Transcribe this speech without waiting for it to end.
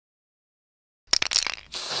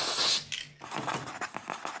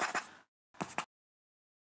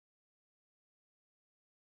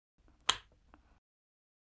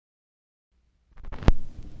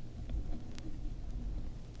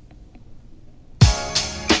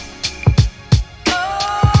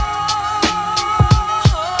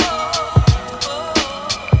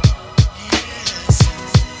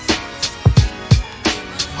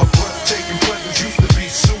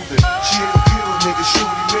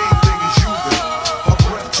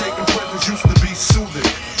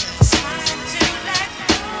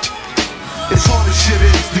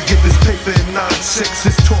6.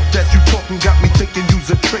 This talk that you talking got me thinking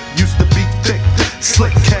you's a trick. Used to be thick,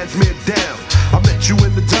 slick, cashmere down. I met you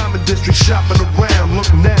in the Diamond District shopping around.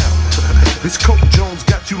 Look now, this Coke Jones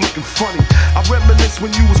got you looking funny. I reminisce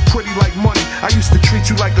when you was pretty like money. I used to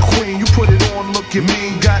treat you like a queen. You put it on, looking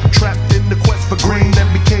mean. Got trapped in the quest for green,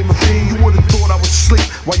 then became a fiend. You would've thought I was asleep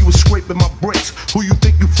while you was scraping my bricks. Who you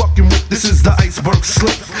think you fucking with? This is the iceberg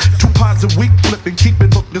slip. 2 pods a week flipping,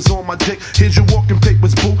 keeping hookers on my dick. Here's your walking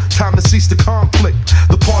papers, boo. Time to cease the conflict.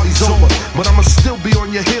 The party's over, but I'ma still be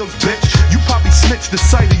on your heels, bitch. You probably snitch the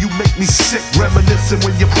sight of you make me sick. Reminiscing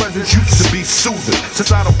when your presence used to be soothing.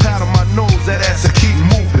 Since I don't pat on my nose, that ass will keep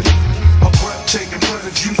moving. Her breathtaking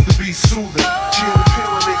presence used to be soothing. She an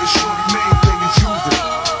appealing nigga, shorty main thing is using.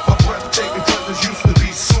 Her breathtaking presence used to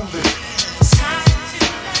be soothing.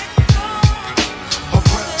 Her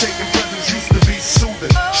breathtaking presence used to be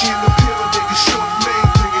soothing. She an appealing nigga, shorty main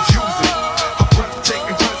thing is using. Her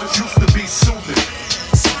breathtaking presence used to be soothing.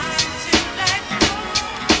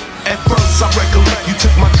 At first I recollect you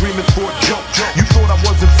took my dreaming for a joke. You thought I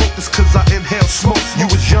wasn't focused cause I inhaled smoke. You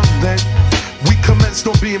was young then. We commenced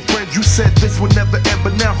on being friends. You said this would never end,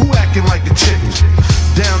 but now who acting like a chicken?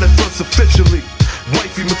 Down at first officially,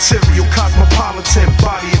 wifey material, cosmopolitan,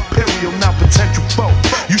 body imperial, now potential foe.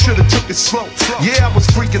 You should've took it slow. Yeah, I was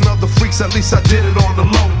freaking other freaks, at least I did it on the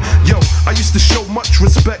low. Yo, I used to show much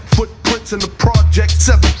respect. Footprints in the project,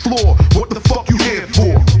 7th floor. What the fuck you here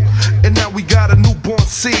for? And now we got a newborn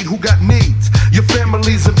seed who got needs. Your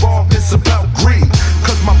family's involved, it's about greed.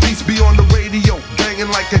 Cause my beats be on the radio, banging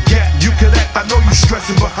like a gat. You could act, I know you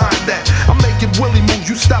stressing behind that. I'm making willy moves,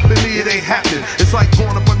 you stopping me, it ain't happening. It's like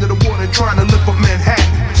going up under the water and trying to lift up Manhattan.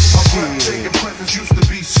 Her breathtaking presence used to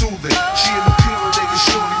be soothing. She an appealing nigga,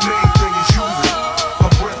 shorty main thing is using. Her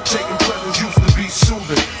breathtaking presence used to be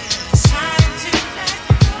soothing.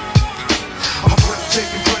 Her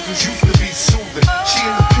breathtaking presence used to be soothing. She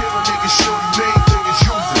an appealing nigga, shorty main thing is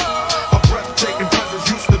using. Her breathtaking presence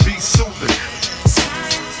used to be soothing.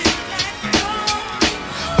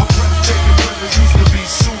 Her breathtaking presence used to be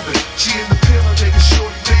soothing. She an appealing nigga,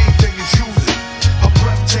 shorty main thing is using. Her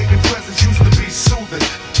breathtaking presence used to be soothing.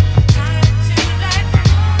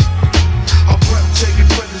 Her breathtaking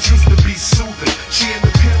presence used to be soothing. She an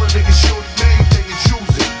appealing nigga, shorty main thing is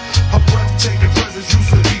using. Her breathtaking presence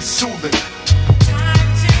used to be soothing.